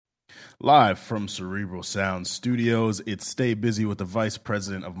Live from Cerebral Sound Studios, it's Stay Busy with the Vice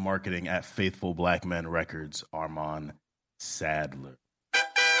President of Marketing at Faithful Black Men Records, Armand Sadler.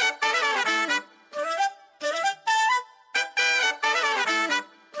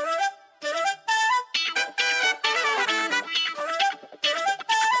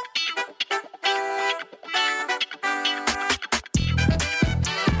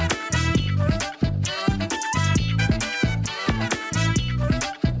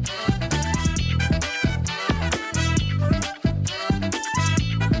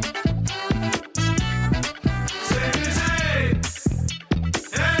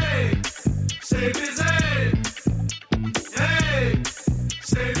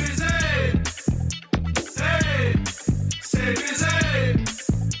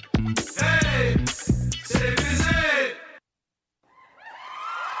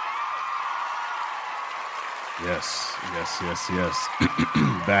 Yes.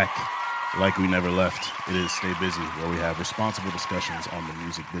 Back like we never left. It is Stay Busy, where we have responsible discussions on the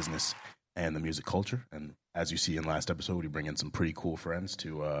music business and the music culture. And as you see in last episode, we bring in some pretty cool friends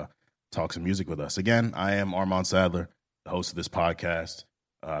to talk some music with us. Again, I am Armand Sadler, the host of this podcast,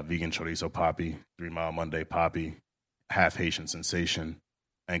 Vegan Chorizo Poppy, 3 Mile Monday Poppy, Half Haitian Sensation,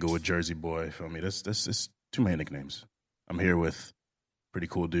 Englewood Jersey Boy. Feel me? This is too many nicknames. I'm here with pretty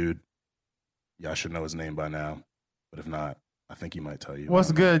cool dude. Y'all should know his name by now. But if not, I think he might tell you.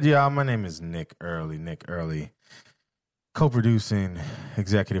 What's good, y'all? My name is Nick Early. Co-producing,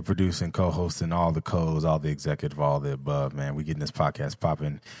 executive producing, co-hosting, all the codes, all the executive, all the above, man. We getting this podcast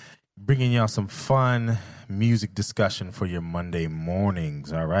popping, bringing y'all some fun music discussion for your Monday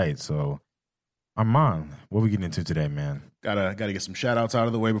mornings. All right, so Armand, what we getting into today, man? Gotta get some shout outs out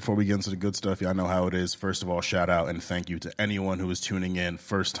of the way before we get into the good stuff. Y'all know how it is. First of all, shout out and thank you to anyone who is tuning in,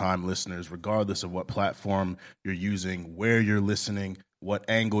 first time listeners, regardless of what platform you're using, where you're listening, what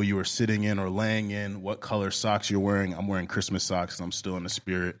angle you are sitting in or laying in, what color socks you're wearing. I'm wearing Christmas socks and I'm still in the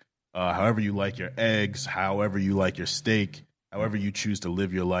spirit. However you like your eggs, however you like your steak, however you choose to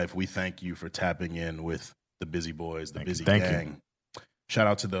live your life, we thank you for tapping in with the Busy Boys, the Busy Gang. Shout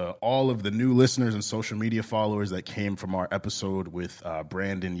out to all of the new listeners and social media followers that came from our episode with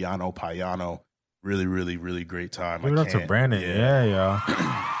Brandon Yano Payano. Really, really, really great time. Give it up to Brandon. Yeah, y'all.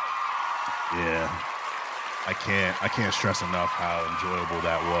 Yeah. I can't stress enough how enjoyable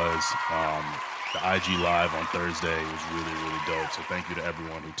that was. The IG Live on Thursday was really, really dope. So thank you to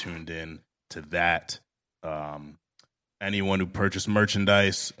everyone who tuned in to that. Anyone who purchased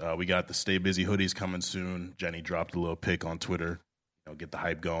merchandise, we got the Stay Busy hoodies coming soon. Jenny dropped a little pic on Twitter. Get the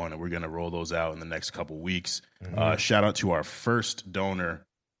hype going, and we're going to roll those out in the next couple weeks. Shout out to our first donor,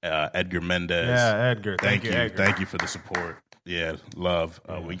 Edgar Mendez. Yeah, Edgar. Thank you. Edgar. Thank you for the support. Yeah, love.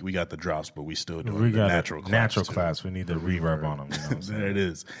 We got the drops, but we still doing we the got natural class. Natural class. We need the reverb on them. You know what I'm saying? There it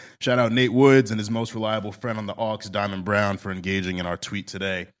is. Shout out Nate Woods and his most reliable friend on the aux, Diamond Brown, for engaging in our tweet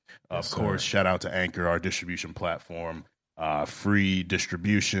today. Of course, shout out to Anchor, our distribution platform. Free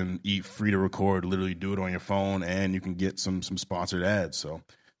distribution, free to record, literally do it on your phone, and you can get some sponsored ads. So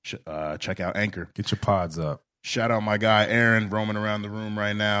check out Anchor. Get your pods up. Shout out my guy Aaron, roaming around the room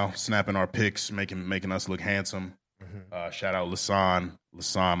right now, snapping our pics, making us look handsome. Shout out Lasan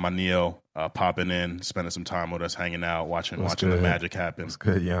Manio, popping in, spending some time with us, hanging out, watching the magic happen. It's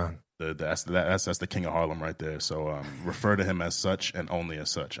good, young. That's the king of Harlem right there. So refer to him as such and only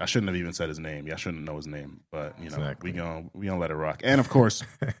as such. I shouldn't have even said his name. Yeah, I shouldn't know his name, but exactly. we gonna let it rock. And of course,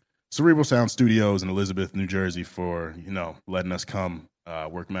 Cerebral Sound Studios in Elizabeth, New Jersey, for letting us come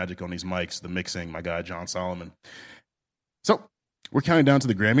work magic on these mics, the mixing. My guy John Solomon. So we're counting down to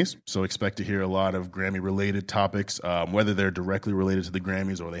the Grammys. So expect to hear a lot of Grammy related topics, whether they're directly related to the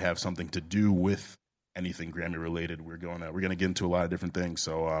Grammys or they have something to do with anything Grammy related. We're gonna get into a lot of different things.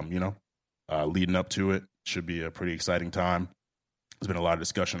 So leading up to it should be a pretty exciting time. There's been a lot of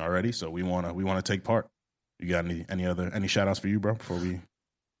discussion already, so we wanna take part. You got any shout outs for you, bro, before we?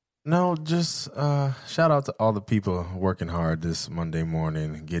 No, just shout out to all the people working hard this Monday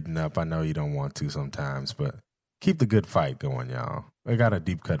morning, getting up. I know you don't want to sometimes, but keep the good fight going, y'all. I got a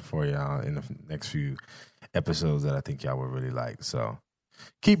deep cut for y'all in the next few episodes that I think y'all will really like. So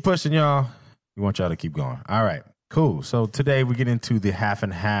keep pushing, y'all. We want y'all to keep going. All right, cool. So today we get into the half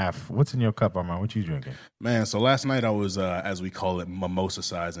and half. What's in your cup, Armand? What you drinking? Man, so last night I was, as we call it,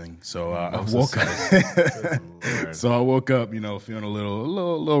 mimosasizing. So I woke up. So I woke up, feeling a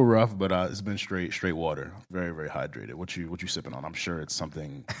little rough, but it's been straight water. Very, very hydrated. What you sipping on? I'm sure it's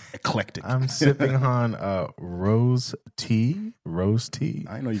something eclectic. I'm sipping on rose tea.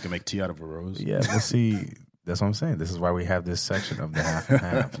 I know you can make tea out of a rose. Yeah, we'll see. That's what I'm saying. This is why we have this section of the half and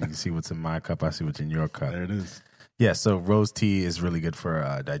half. You can see what's in my cup. I see what's in your cup. There it is. Yeah, so rose tea is really good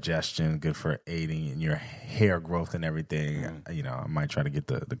for digestion, good for aiding in your hair growth and everything. You know, I might try to get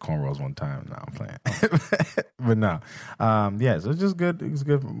the cornrows one time. No, I'm playing. But no. Yeah, so it's just good. It's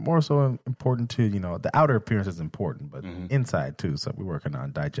good. More so important to, you know, the outer appearance is important, but inside too. So we're working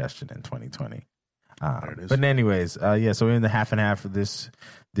on digestion in 2020. But anyways, yeah, so in the half and half of this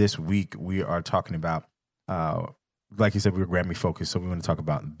week, we are talking about like you said, we were Grammy focused, so we want to talk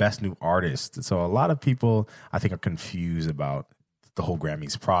about best new artist. So a lot of people, I think, are confused about the whole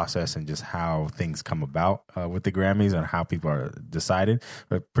Grammys process and just how things come about with the Grammys and how people are decided.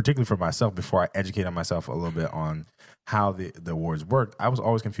 But particularly for myself, before I educated myself a little bit on how the awards worked, I was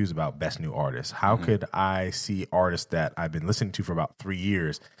always confused about best new artist. How could I see artists that I've been listening to for about 3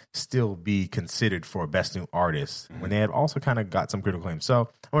 years still be considered for best new artist when they had also kind of got some critical claim? So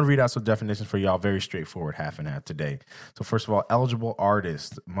I want to read out some definitions for y'all, very straightforward, half and half today. So first of all, eligible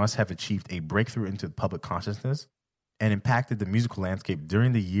artists must have achieved a breakthrough into public consciousness and impacted the musical landscape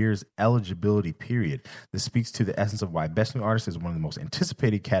during the year's eligibility period. This speaks to the essence of why Best New Artist is one of the most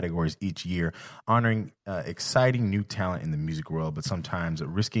anticipated categories each year, honoring exciting new talent in the music world, but sometimes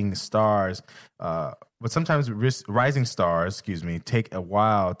rising stars, take a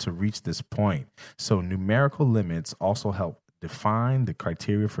while to reach this point. So numerical limits also help define the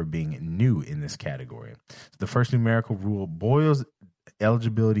criteria for being new in this category. The first numerical rule boils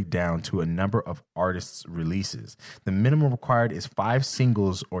eligibility down to a number of artists' releases. The minimum required is 5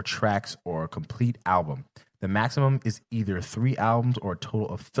 singles or tracks or a complete album. The maximum is either 3 albums or a total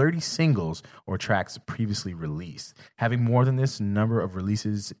of 30 singles or tracks previously released. Having more than this number of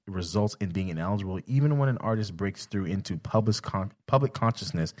releases results in being ineligible even when an artist breaks through into public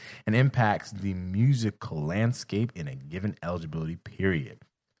consciousness and impacts the musical landscape in a given eligibility period.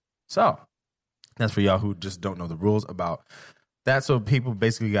 So, that's for y'all who just don't know the rules about that. So people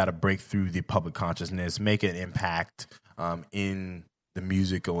basically got to break through the public consciousness, make an impact in the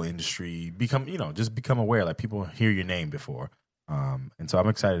musical industry, become aware, like people hear your name before. And so I'm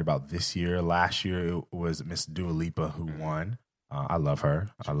excited about this year. Last year it was Miss Dua Lipa who won. I love her.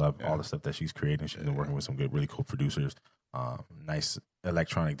 I love all the stuff that she's creating. She's been working with some good, really cool producers. Nice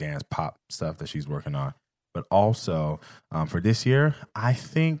electronic dance pop stuff that she's working on. But also for this year, I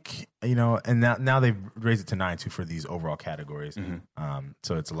think, and now they've raised it to 9 too for these overall categories.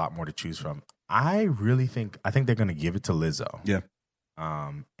 So it's a lot more to choose from. I think they're going to give it to Lizzo. Yeah.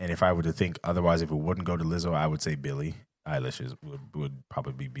 And if I were to think otherwise, if it wouldn't go to Lizzo, I would say Billie Eilish would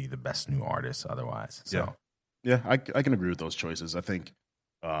probably be the best new artist otherwise. So yeah, I can agree with those choices. I think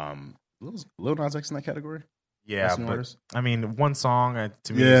Lil Nas X in that category. Yeah, but I mean, one song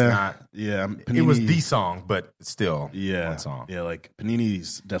to me is not. Yeah, Panini, it was the song, but still, one song. Yeah, like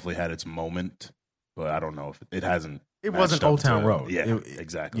Panini's definitely had its moment, but I don't know if it hasn't. It wasn't Old Town Road. Yeah,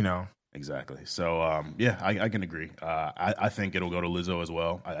 exactly. Exactly. So, I can agree. I think it'll go to Lizzo as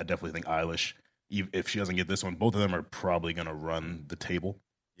well. I definitely think Eilish, if she doesn't get this one, both of them are probably going to run the table.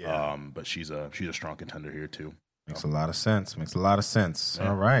 Yeah. But she's a strong contender here too. Makes a lot of sense. Yeah.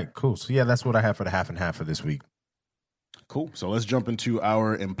 All right, cool. So yeah, that's what I have for the half and half for this week. Cool. So let's jump into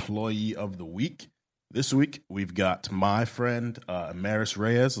our employee of the week. This week we've got my friend Amaris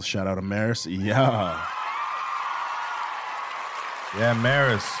Reyes. Let's shout out Amaris. Yeah,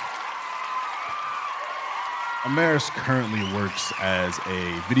 Amaris. Amaris currently works as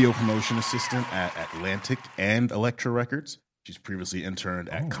a video promotion assistant at Atlantic and Elektra Records. She's previously interned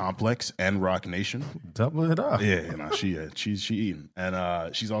at Complex and Rock Nation. Double it up. Yeah, she's eating.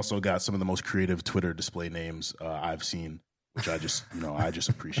 And she's also got some of the most creative Twitter display names I've seen, which I just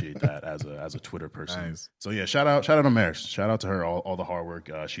appreciate that as a Twitter person. Nice. So yeah, shout out to Amaris. Shout out to her, all the hard work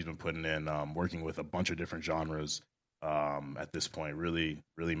she's been putting in, working with a bunch of different genres at this point, really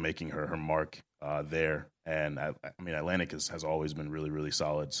making her mark there. And I mean, Atlantic has always been really, really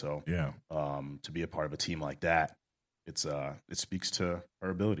solid. So yeah, to be a part of a team like that, it speaks to her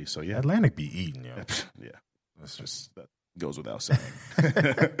ability. So yeah, Atlantic be eating, yo. Yeah, that goes without saying.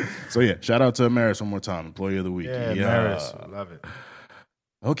 So yeah, shout out to Amaris one more time, employee of the week. Yeah, Amaris, love it.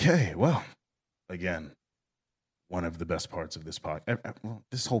 Okay, well, again, one of the best parts of this podcast. Well,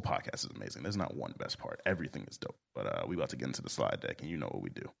 this whole podcast is amazing. There's not one best part. Everything is dope. But we about to get into the slide deck, and you know what we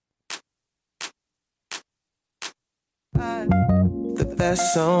do. The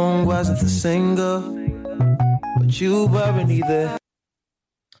best song wasn't the single, but you weren't either.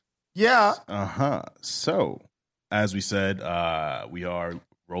 Yeah. So, as we said, we are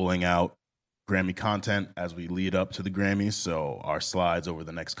rolling out Grammy content as we lead up to the Grammys. So our slides over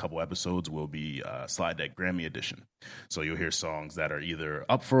the next couple episodes will be Slide Deck Grammy Edition. So you'll hear songs that are either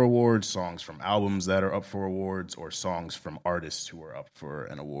up for awards, songs from albums that are up for awards, or songs from artists who are up for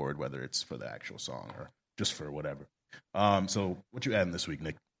an award, whether it's for the actual song or just for whatever. So what you adding this week,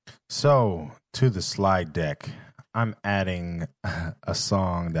 Nick? So to the slide deck, I'm adding a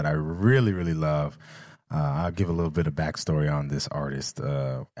song that I really, really love. I'll give a little bit of backstory on this artist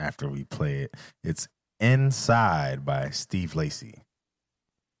after we play it. It's Inside by Steve Lacy.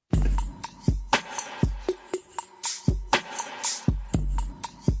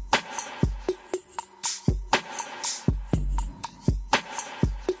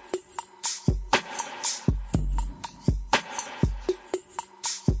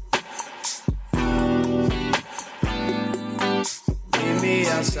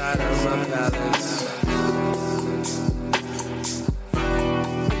 Outside of my palace,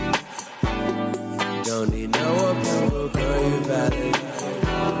 don't need no approval, girl, you valid.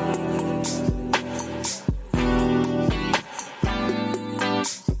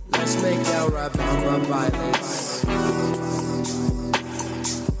 Let's make out right by my violence.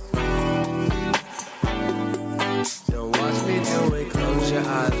 Don't watch me do it, close your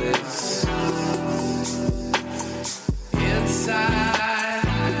eyelids.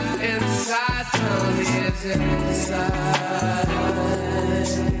 Inside, tell me it's inside.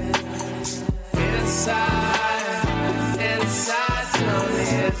 Inside, tell me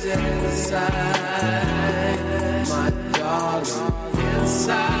it's inside. My darling,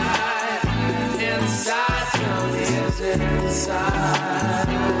 inside, tell me it's inside.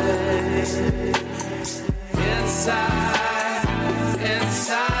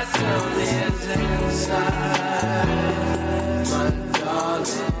 Inside, tell me it's inside. My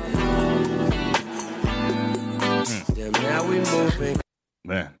darling. Now we moving.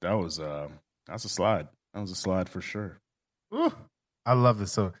 Man, that's a slide. That was a slide for sure. Ooh, I love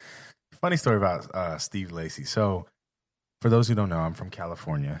this. So, funny story about Steve Lacy. So, for those who don't know, I'm from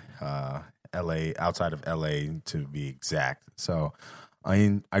California, LA, outside of LA to be exact. So,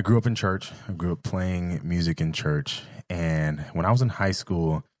 I grew up in church. I grew up playing music in church, and when I was in high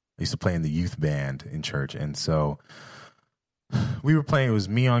school, I used to play in the youth band in church. And so, we were playing. It was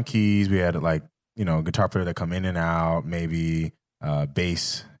me on keys. We had a guitar player that come in and out, maybe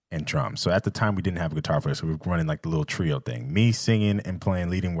bass and drums. So at the time we didn't have a guitar player, so we were running like the little trio thing. Me singing and playing,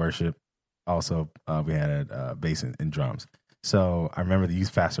 leading worship. Also, we had bass and drums. So I remember the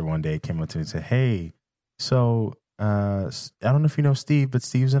youth pastor one day came up to me and said, "Hey, so I don't know if you know Steve, but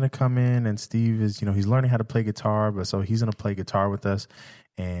Steve's going to come in, and Steve is, he's learning how to play guitar, but so he's going to play guitar with us,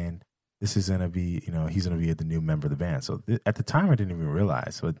 and this is going to be, he's going to be the new member of the band." So at the time I didn't even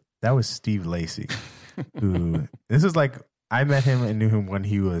realize, but that was Steve Lacy, who this is like, I met him and knew him when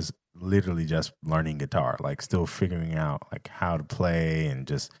he was literally just learning guitar, like still figuring out like how to play, and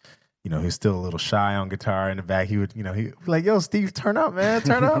just, he was still a little shy on guitar in the back. He would, he'd be like, "Yo, Steve, turn up, man,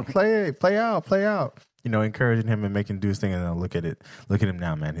 turn up, play out. Encouraging him and making him do his thing. And then look at him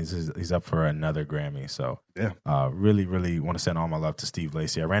now, man. He's up for another Grammy. So yeah, really, really want to send all my love to Steve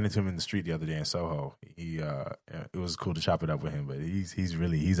Lacy. I ran into him in the street the other day in Soho. It was cool to chop it up with him, but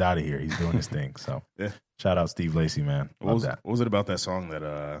he's out of here. He's doing his thing. So yeah, shout out Steve Lacy, man. What was it about that song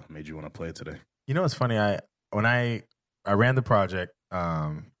that made you want to play it today? It's funny. When I ran the project,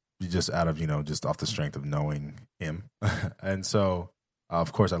 just out of just off the strength of knowing him, and so.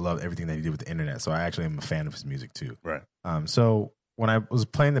 Of course, I love everything that he did with the internet, so I actually am a fan of his music too. Right. So when I was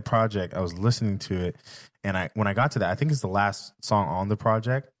playing the project, I was listening to it, and when I got to that, I think it's the last song on the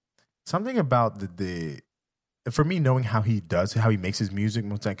project. Something about the for me, knowing how he makes his music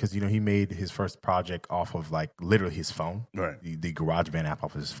most time, because he made his first project off of like literally his phone, right? The GarageBand app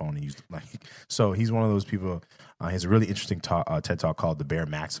off of his phone, and used so he's one of those people. He has a really interesting TED Talk called The Bare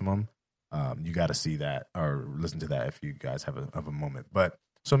Maximum. You got to see that or listen to that if you guys have a moment. But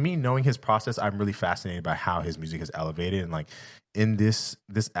so me knowing his process, I'm really fascinated by how his music has elevated. And like in this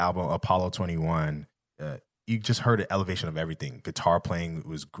album, Apollo 21, you just heard an elevation of everything. Guitar playing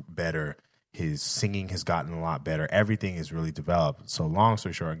was better. His singing has gotten a lot better. Everything is really developed. So long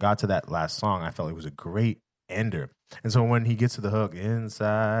story short, I got to that last song. I felt it was a great ender. And so when he gets to the hook,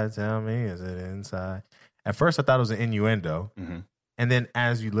 "Inside, tell me, is it inside?" At first I thought it was an innuendo. Mm-hmm. And then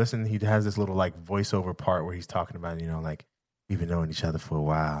as you listen, he has this little like voiceover part where he's talking about, like, we've been knowing each other for a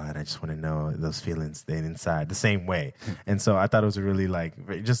while, and I just want to know those feelings staying inside the same way. And so I thought it was a really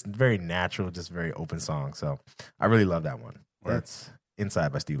just very natural, just very open song. So I really love that one. Word. That's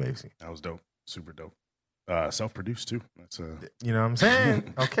Inside by Steve Lacy. That was dope. Super dope. Self-produced too. That's you know what I'm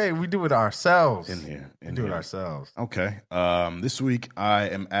saying? Okay, we do it ourselves. We do it ourselves. Okay. This week I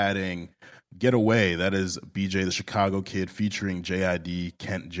am adding "Get Away." That is BJ the Chicago Kid featuring JID,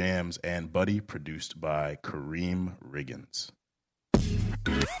 Kent Jams, and Buddy, produced by Kareem Riggins.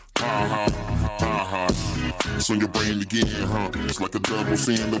 It's on your brain again, huh? It's like a double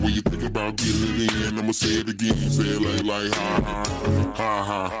sin the way you think about getting it in. I'ma say it again, say it like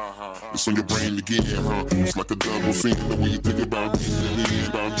It's on your brain again, huh? It's like a double sin the way you think about getting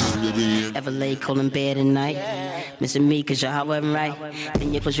it in, Ever lay cold in bed at night, missing me cause your heart wasn't right.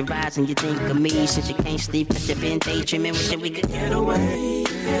 Then you close your eyes and you think of me since you can't sleep cause you've been daydreaming, wishing we could get away.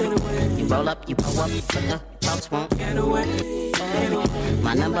 You roll up, you pull up, but the thoughts won't get away.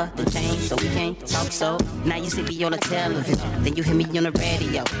 My number, the change, so we can't talk so. Now you see me on the television, then you hear me on the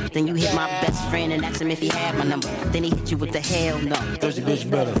radio. Then you hit my best friend and ask him if he had my number. Then he hit you with the hell no. Does the bitch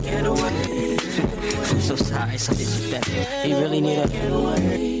better? Get away. I'm so sorry, so disrespectful. You really need a get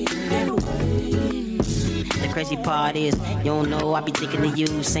away. Get away. The crazy part is, you don't know I be thinking of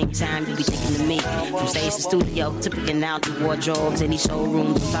you. Same time you be thinking of me. From stage to studio to picking out the wardrobes in these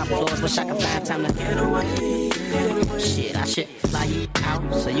showrooms, top floors. Wish I could find time to get away. Shit, I should fly you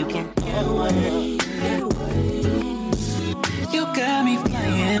out so you can get away. Get away. You got me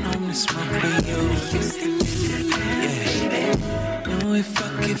flying on the smoke with you. Yeah, know if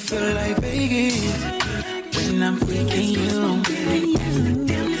I can feel like Vegas when I'm freaking you.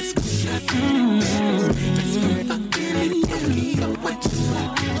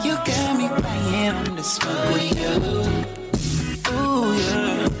 You got me flying on the smoke with you. Ooh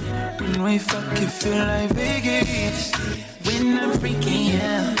yeah. When we fucking feel like Vegas, when I'm freaking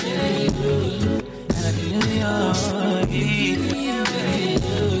out, out of New York.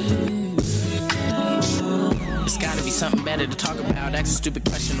 It's gotta be something better to talk about. That's a stupid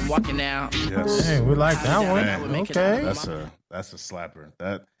question. I'm walking out. Yes. Hey, we like that one. Man, Okay. That's a slapper.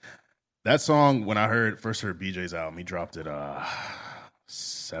 That song, when I first heard BJ's album, he dropped it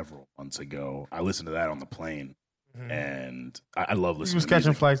several months ago. I listened to that on the plane. And I love listening. He was to catching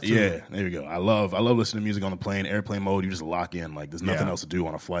music. flights too. Yeah, there you go. I love listening to music on the plane, airplane mode. You just lock in. Like there's nothing else to do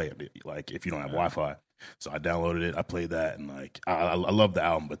on a flight. Like if you don't have Wi-Fi. So I downloaded it. I played that, and like I love the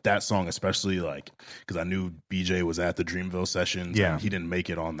album. But that song especially, like because I knew BJ was at the Dreamville sessions. Yeah, and he didn't make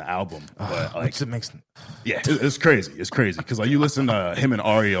it on the album. But like it makes. Yeah, it's crazy. It's crazy because like you listen to him and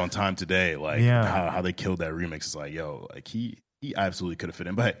Ari on Time Today, like how they killed that remix. It's like yo, like he absolutely could have fit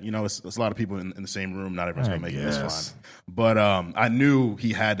in. But hey, you know, it's a lot of people in the same room. Not everyone's going to make it. That's fine. But I knew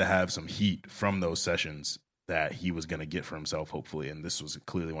he had to have some heat from those sessions that he was going to get for himself, hopefully. And this was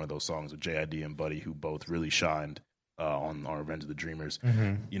clearly one of those songs with JID and Buddy, who both really shined on Revenge of the Dreamers.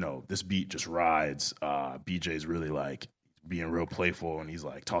 Mm-hmm. You know, this beat just rides. BJ's really like being real playful, and he's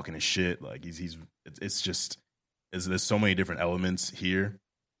like talking his shit. Like there's so many different elements here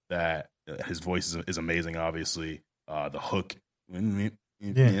that his voice is amazing, obviously. The hook. Like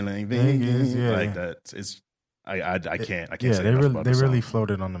that, it's I can't say they really song.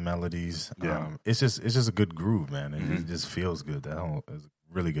 floated on the melodies. It's just a good groove, man. It just feels good. That whole is a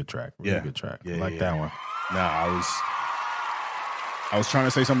really good track. Good track. I like that one. Nah, I was trying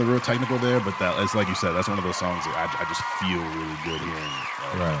to say something real technical there, but it's like you said, that's one of those songs that I just feel really good hearing.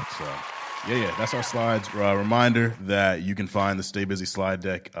 Right. So yeah, that's our slides. Reminder that you can find the Stay Busy Slide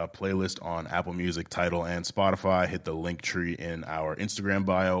Deck playlist on Apple Music, Tidal, and Spotify. Hit the link tree in our Instagram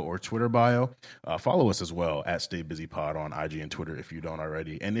bio or Twitter bio. Follow us as well at Stay Busy Pod on IG and Twitter if you don't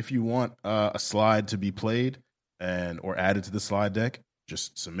already. And if you want a slide to be played or added to the slide deck,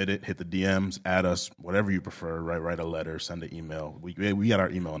 just submit it, hit the DMs, add us, whatever you prefer. Write a letter, send an email. We got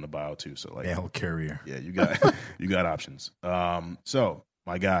our email in the bio too. So like mail carrier. Yeah, you got options. So.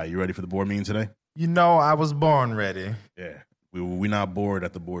 My guy, you ready for the board meeting today? You know, I was born ready. Yeah, we not bored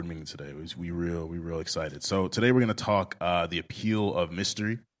at the board meeting today. We real excited. So today we're going to talk the appeal of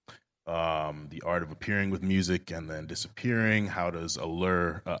mystery, the art of appearing with music and then disappearing. How does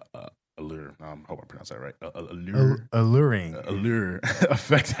allure? I hope I pronounced that right. Alluring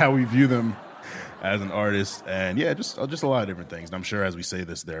affect how we view them as an artist, and yeah, just a lot of different things. And I'm sure as we say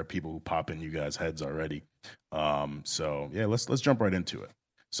this, there are people who pop in you guys' heads already. So yeah, let's jump right into it.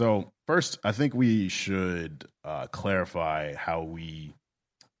 So first, I think we should clarify how we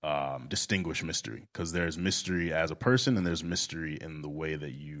distinguish mystery, because there's mystery as a person and there's mystery in the way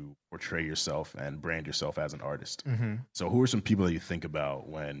that you portray yourself and brand yourself as an artist. Mm-hmm. So who are some people that you think about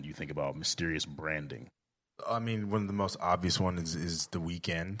when you think about mysterious branding? I mean, one of the most obvious ones is The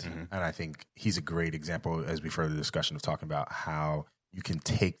Weeknd, mm-hmm. and I think he's a great example as we further the discussion of talking about how you can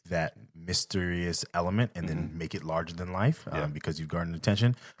take that mysterious element and mm-hmm. then make it larger than life because you've garnered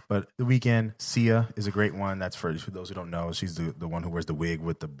attention. But The Weeknd, Sia is a great one. That's for those who don't know. She's the one who wears the wig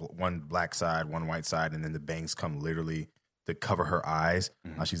with the one black side, one white side, and then the bangs come literally to cover her eyes.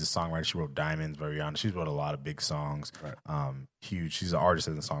 Mm-hmm. She's a songwriter. She wrote Diamonds, very honest. She's wrote a lot of big songs. Right. Huge. She's an artist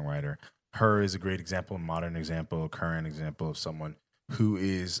and a songwriter. Her is a great example, modern example, current example of someone who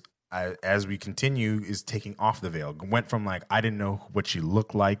is as we continue, is taking off the veil. Went from like, I didn't know what she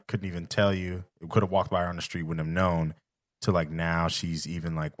looked like, couldn't even tell you. Could have walked by her on the street, wouldn't have known. To like now she's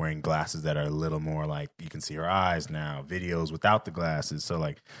even like wearing glasses that are a little more like you can see her eyes now, videos without the glasses. So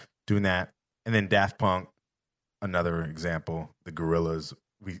like doing that. And then Daft Punk, another example, the Gorillaz,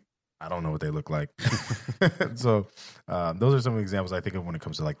 I don't know what they look like. So those are some examples I think of when it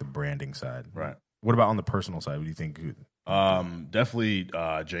comes to like the branding side. Right. What about on the personal side? What do you think? Definitely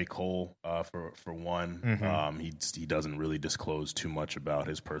J. Cole for one. Mm-hmm. He doesn't really disclose too much about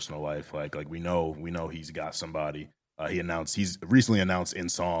his personal life. Like we know he's got somebody. He's recently announced in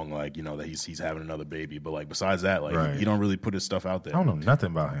song, like, you know, that he's having another baby. But like besides that, like he don't really put his stuff out there. I don't know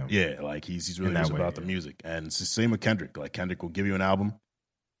nothing about him. Yeah, like he's really just about the music. And it's the same with Kendrick. Like Kendrick will give you an album,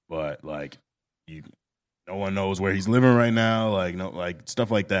 but like no one knows where he's living right now. Like like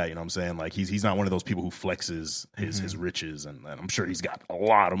stuff like that. You know what I'm saying? Like he's not one of those people who flexes his riches, and I'm sure he's got a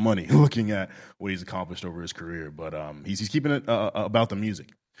lot of money looking at what he's accomplished over his career. But he's keeping it about the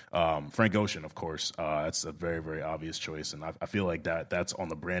music. Frank Ocean, of course, that's a very, very obvious choice, and I feel like that's on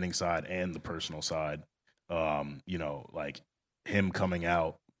the branding side and the personal side. You know, like him coming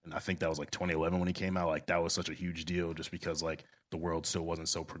out, and I think that was like 2011 when he came out. Like that was such a huge deal, just because like the world still wasn't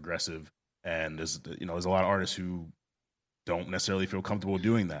so progressive, and there's a lot of artists who don't necessarily feel comfortable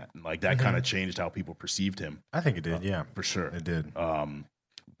doing that, and like that kind of changed how people perceived him. I think it did, yeah, for sure, it did.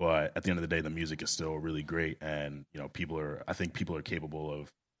 But at the end of the day, the music is still really great, and you know,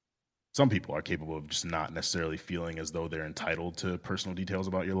 some people are capable of just not necessarily feeling as though they're entitled to personal details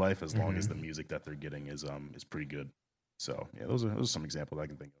about your life, as long as the music that they're getting is pretty good. So yeah, those are some examples I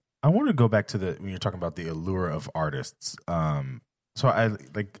can think of. I want to go back to when you're talking about the allure of artists. So I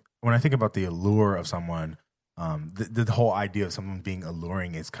like when I think about the allure of someone, the whole idea of someone being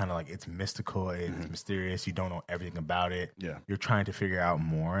alluring is kind of like it's mystical, it's mysterious. You don't know everything about it. Yeah, you're trying to figure out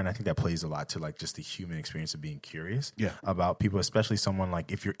more, and I think that plays a lot to like just the human experience of being curious. Yeah. About people, especially someone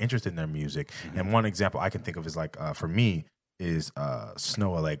like if you're interested in their music. And one example I can think of is like for me is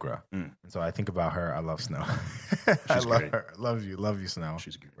Snow Allegra, and so I think about her. I love Snow. I love her. Love you, Snow.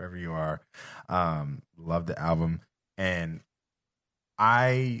 She's great wherever you are. Love the album. And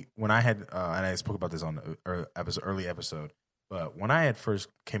when I had, and I spoke about this on the early episode, but when I had first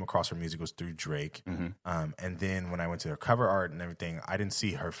came across her music was through Drake. And then when I went to her cover art and everything, I didn't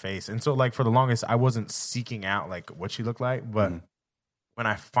see her face. And so like for the longest, I wasn't seeking out like what she looked like. But when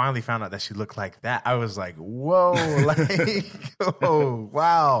I finally found out that she looked like that, I was like, whoa, like, oh,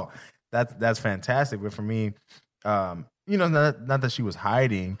 wow, that's fantastic. But for me, you know, not that she was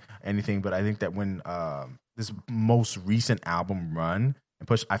hiding anything, but I think that when, this most recent album run and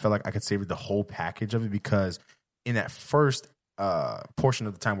push, I felt like I could savor the whole package of it, because in that first portion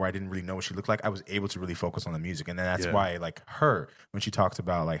of the time where I didn't really know what she looked like, I was able to really focus on the music. And then that's why like her, when she talks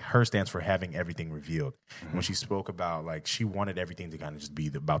about like her stands for having everything revealed. When she spoke about like she wanted everything to kind of just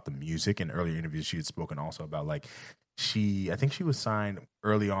be about the music. In earlier interviews, she had spoken also about like I think she was signed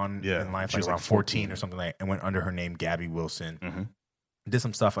early on in life, like around 14 or something like, and went under her name Gabby Wilson. Did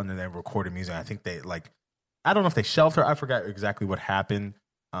some stuff under their recorded music. I think they like, I don't know if they shelved her. I forgot exactly what happened.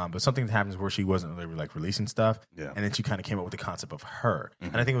 But something happens where she wasn't really like releasing stuff. And then she kind of came up with the concept of her.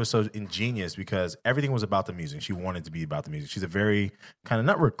 And I think it was so ingenious because everything was about the music. She wanted to be about the music. She's a very kind of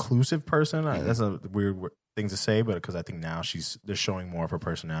not reclusive person. That's a weird thing to say, but because I think now they're showing more of her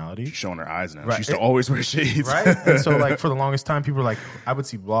personality. She's showing her eyes now. Right. She used to always wear shades. Right? And so like for the longest time, people were like, I would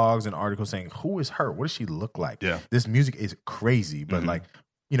see blogs and articles saying, who is her? What does she look like? Yeah. This music is crazy, but like,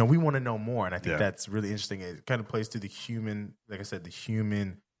 you know, we want to know more. And I think that's really interesting. It kind of plays to the human, like I said, the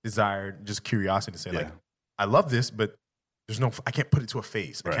human desire, just curiosity to say, like, I love this, but I can't put it to a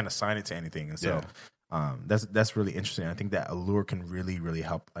face. I can't assign it to anything. And so that's really interesting. I think that allure can really, really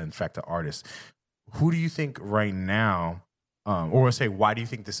help infect the artist. Who do you think right now, or say, why do you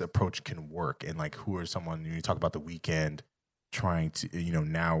think this approach can work? And like, who are someone, you talk about The Weeknd trying to, you know,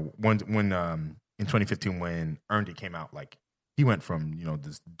 now, when in 2015, when Earned It came out, like, he went from, you know,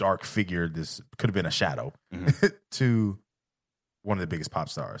 this dark figure, this could have been a shadow, to one of the biggest pop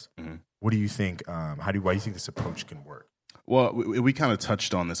stars. What do you think? Why do you think this approach can work? Well, we kind of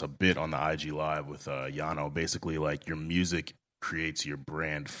touched on this a bit on the IG Live with Yano. Basically, like your music creates your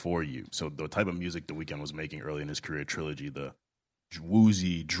brand for you. So the type of music The Weeknd was making early in his career, Trilogy, the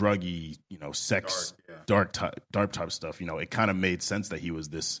woozy, druggy, you know, sex, dark type stuff. You know, it kind of made sense that he was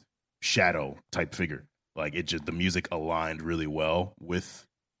this shadow type figure. Like the music aligned really well with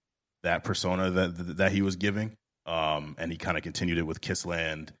that persona that he was giving. And he kind of continued it with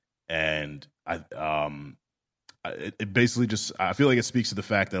Kissland, and it basically just, I feel like it speaks to the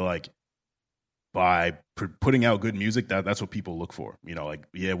fact that like by putting out good music, that's what people look for. You know, like,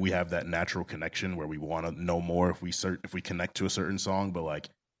 yeah, we have that natural connection where we want to know more if we connect to a certain song, but like,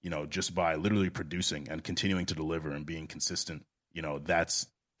 you know, just by literally producing and continuing to deliver and being consistent, you know, that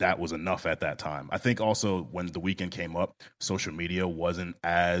was enough at that time. I think also when The Weeknd came up, social media wasn't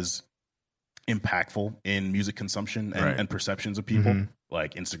as impactful in music consumption and perceptions of people. Mm-hmm.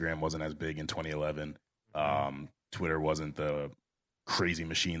 Like Instagram wasn't as big in 2011. Twitter wasn't the crazy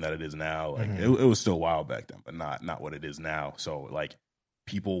machine that it is now. Like it was still wild back then, but not what it is now. So like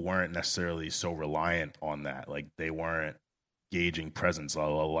people weren't necessarily so reliant on that. Like they weren't gauging presence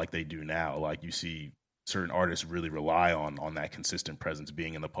like they do now. Like you see certain artists really rely on that consistent presence,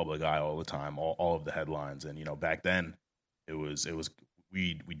 being in the public eye all the time, all of the headlines. And, you know, back then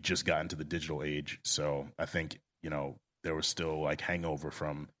we just got into the digital age. So I think, you know, there was still like hangover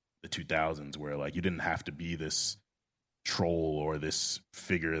from the 2000s where like you didn't have to be this troll or this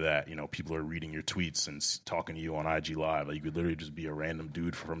figure that, you know, people are reading your tweets and talking to you on IG Live. Like you could literally just be a random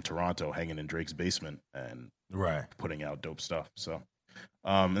dude from Toronto hanging in Drake's basement and putting out dope stuff. So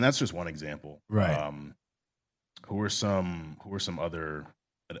and that's just one example. Right. Who are some other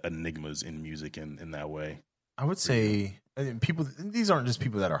enigmas in music in that way? I would say people. These aren't just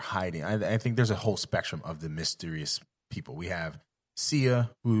people that are hiding. I think there's a whole spectrum of the mysterious people. We have Sia,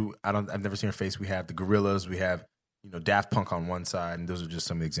 who I've never seen her face. We have the Gorillaz. We have, you know, Daft Punk on one side, and those are just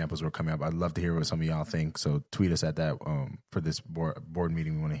some of the examples that are coming up. I'd love to hear what some of y'all think. So tweet us at that for this board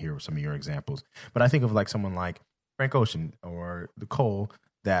meeting. We want to hear some of your examples. But I think of like someone like Frank Ocean or the Cole,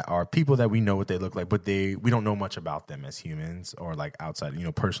 that are people that we know what they look like, but we don't know much about them as humans or like outside, you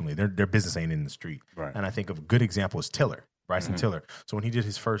know, personally. Their business ain't in the street. Right. And I think of a good example is Tiller, Bryson Tiller. So when he did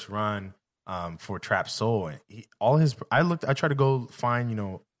his first run for Trap Soul, I tried to go find, you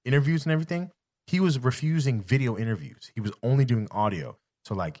know, interviews and everything. He was refusing video interviews. He was only doing audio.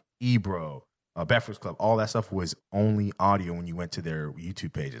 So like Ebro, Breakfast Club, all that stuff was only audio when you went to their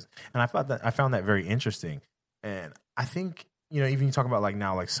YouTube pages. And I found that very interesting. And I think, you know, even you talk about like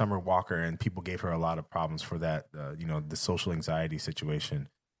now, like Summer Walker, and people gave her a lot of problems for that, you know, the social anxiety situation,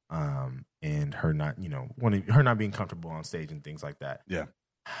 and her not, you know, her not being comfortable on stage and things like that. Yeah.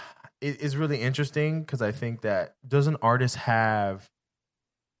 It is really interesting because I think that does an artist have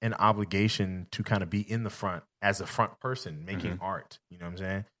an obligation to kind of be in the front as a front person making art? You know what I'm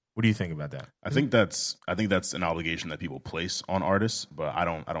saying? What do you think about that? I think that's an obligation that people place on artists, but I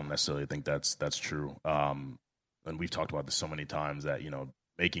don't necessarily think that's true. And we've talked about this so many times that, you know,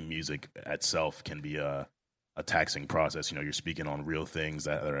 making music itself can be a taxing process. You know, you're speaking on real things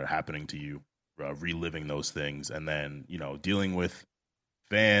that are happening to you, reliving those things, and then, you know, dealing with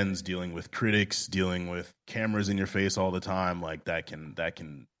fans, dealing with critics, dealing with cameras in your face all the time. Like that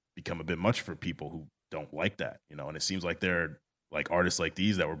can become a bit much for people who don't like that, you know. And it seems like they're like artists like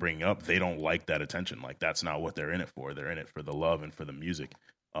these that we're bringing up, they don't like that attention. Like that's not what they're in it for. They're in it for the love and for the music.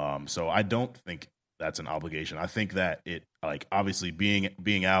 So I don't think that's an obligation. I think that it, like, obviously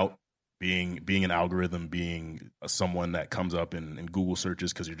being out, being an algorithm, being someone that comes up in Google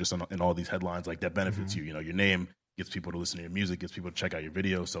searches because you're just in all these headlines, like that benefits you. You know, your name gets people to listen to your music, gets people to check out your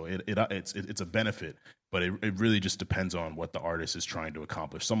video. So it's a benefit, but it really just depends on what the artist is trying to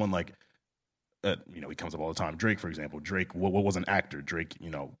accomplish. Someone like, you know, he comes up all the time. Drake, for example. Drake, what was an actor? Drake,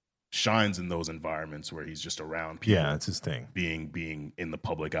 you know, shines in those environments where he's just around people. Yeah, it's his thing. Being in the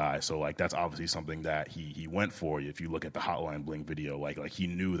public eye. So like that's obviously something that he went for. If you look at the Hotline Bling video, like he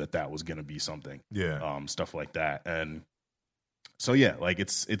knew that was going to be something. Yeah. Stuff like that. And so yeah, like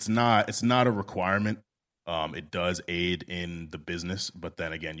it's not a requirement. It does aid in the business, but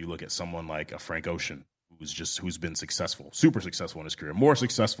then again, you look at someone like a Frank Ocean, who's been successful, super successful in his career, more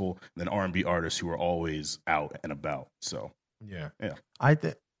successful than R&B artists who are always out and about. So yeah. I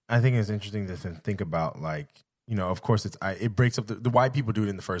think it's interesting to think about, like, you know, of course it breaks up the why people do it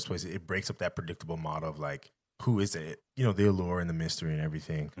in the first place. It breaks up that predictable model of like, who is it? You know, the allure and the mystery and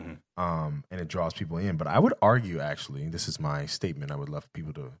everything. And it draws people in. But I would argue, actually, this is my statement. I would love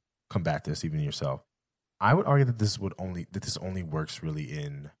people to combat this, even yourself. I would argue that this only works really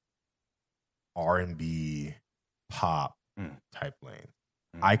in R&B, pop type lane.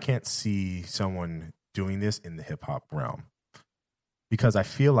 I can't see someone doing this in the hip hop realm, because I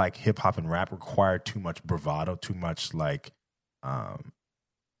feel like hip hop and rap require too much bravado, too much like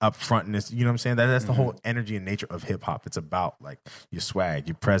upfrontness. You know what I'm saying? That's the whole energy and nature of hip hop. It's about like your swag,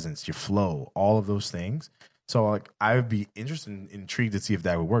 your presence, your flow, all of those things. So like I would be intrigued to see if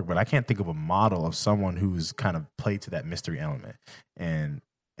that would work, but I can't think of a model of someone who's kind of played to that mystery element. And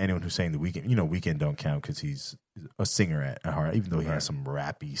anyone who's saying The Weeknd, you know, Weeknd don't count because he's a singer at heart, even though he has some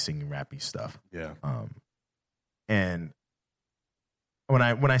singing rappy stuff. Yeah. And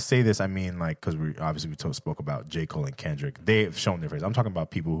when I say this, I mean like because we spoke about J. Cole and Kendrick. They've shown their face. I'm talking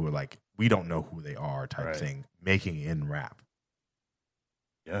about people who are like we don't know who they are type thing, making it in rap.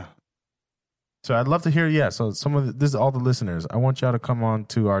 Yeah. So I'd love to hear. Yeah. So this is all the listeners. I want y'all to come on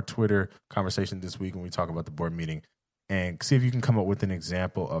to our Twitter conversation this week when we talk about the board meeting and see if you can come up with an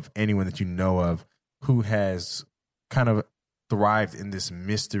example of anyone that you know of who has kind of thrived in this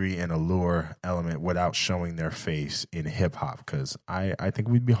mystery and allure element without showing their face in hip hop, because I think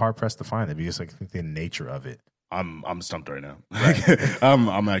we'd be hard pressed to find it because I think the nature of it. I'm stumped right now. Right.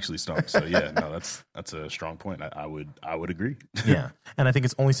 I'm actually stumped. So yeah, no, that's a strong point. I would agree. Yeah, and I think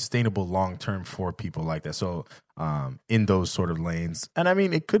it's only sustainable long term for people like that. So in those sort of lanes, and I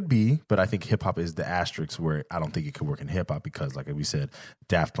mean it could be, but I think hip hop is the asterisk where I don't think it could work in hip hop because, like we said,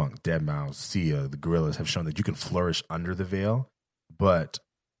 Daft Punk, Deadmau5, Sia, the Gorillaz have shown that you can flourish under the veil, but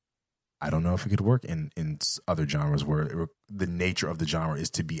I don't know if it could work in other genres where the nature of the genre is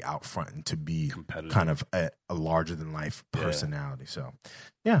to be out front and to be kind of a larger than life personality. So,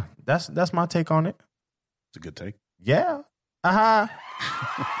 yeah, that's my take on it. It's a good take. Yeah. Uh-huh.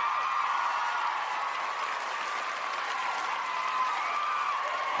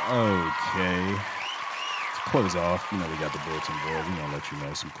 Okay. To close off, we got the bulletin board. We're going to let you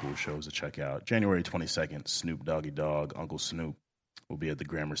know some cool shows to check out. January 22nd, Snoop Doggy Dogg, Uncle Snoop will be at the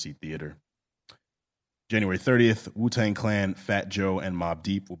Gramercy Theater. January 30th, Wu-Tang Clan, Fat Joe, and Mobb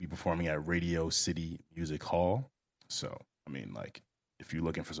Deep will be performing at Radio City Music Hall. So, I mean, like, if you're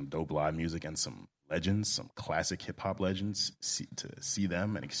looking for some dope live music and some legends, some classic hip-hop legends, to see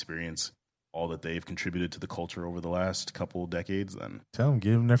them and experience all that they've contributed to the culture over the last couple decades, then tell them,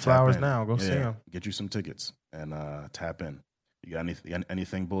 give them their flowers now. Go see them. Get you some tickets and tap in. You got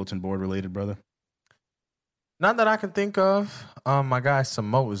anything bulletin board related, brother? Not that I can think of. My guy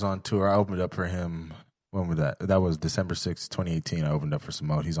Samote is on tour. I opened up for him. When was that? That was December 6th, 2018. I opened up for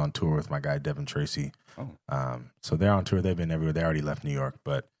Samote. He's on tour with my guy Devin Tracy. Oh. So they're on tour. They've been everywhere. They already left New York,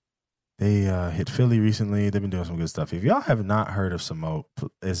 but they hit Philly recentty. They've been doing some good stuff. If y'all have not heard of Samote,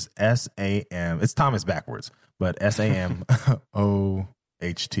 it's S-A-M. It's Thomas backwards, but S-A-M-O-H-T.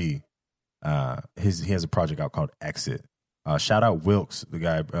 He has a project out called Exit. Shout out Wilkes, the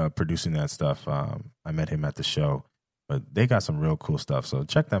guy producing that stuff. I met him at the show, but they got some real cool stuff. So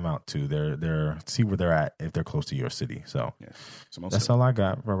check them out too. They're see where they're at if they're close to your city. So that's all I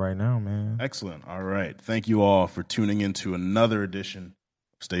got for right now, man. Excellent. All right. Thank you all for tuning into another edition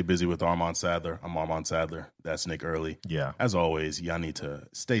of Stay Busy with Armand Sadler. I'm Armand Sadler. That's Nick Early. Yeah. As always, y'all need to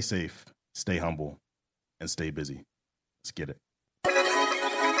stay safe, stay humble, and stay busy. Let's get it.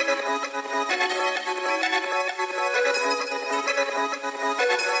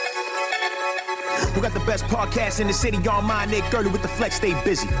 Who got the best podcast in the city? Y'all mind Nick Gurley with the flex, stay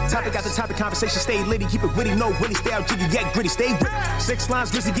busy. Topic got the topic, conversation, stay litty. Keep it witty, no witty, stay out jiggy, get gritty, stay ripped. 6 lines,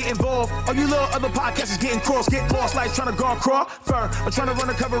 busy, get involved. All you little other podcasters getting cross, get lost like trying to guard crawl, fur, or trying to run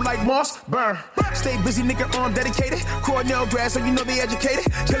a cover like Moss, burn. Stay busy, nigga, on dedicated. Cornell grad, so you know they educated.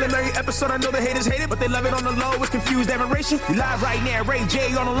 Killing every episode, I know the haters hate it, but they love it on the low. It's confused admiration. We live right now, Ray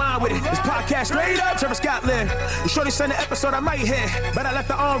J on the line with it. This podcast straight up, Trevor Scotland. You sure they send the episode I might hit, but I left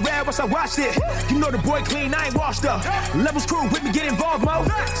the on red once I watched it. You know the boy clean, I ain't washed up. Levels crew with me, get involved, mo.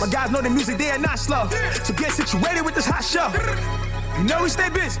 My guys know the music, they are not slow. So get situated with this hot show. You know we stay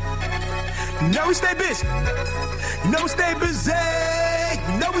busy. You know we stay busy. You know we stay busy.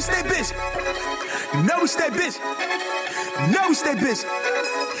 You know we stay busy. You know we stay busy. You know we stay busy.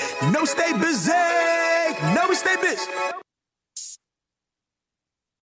 You know we stay busy. You know we stay busy.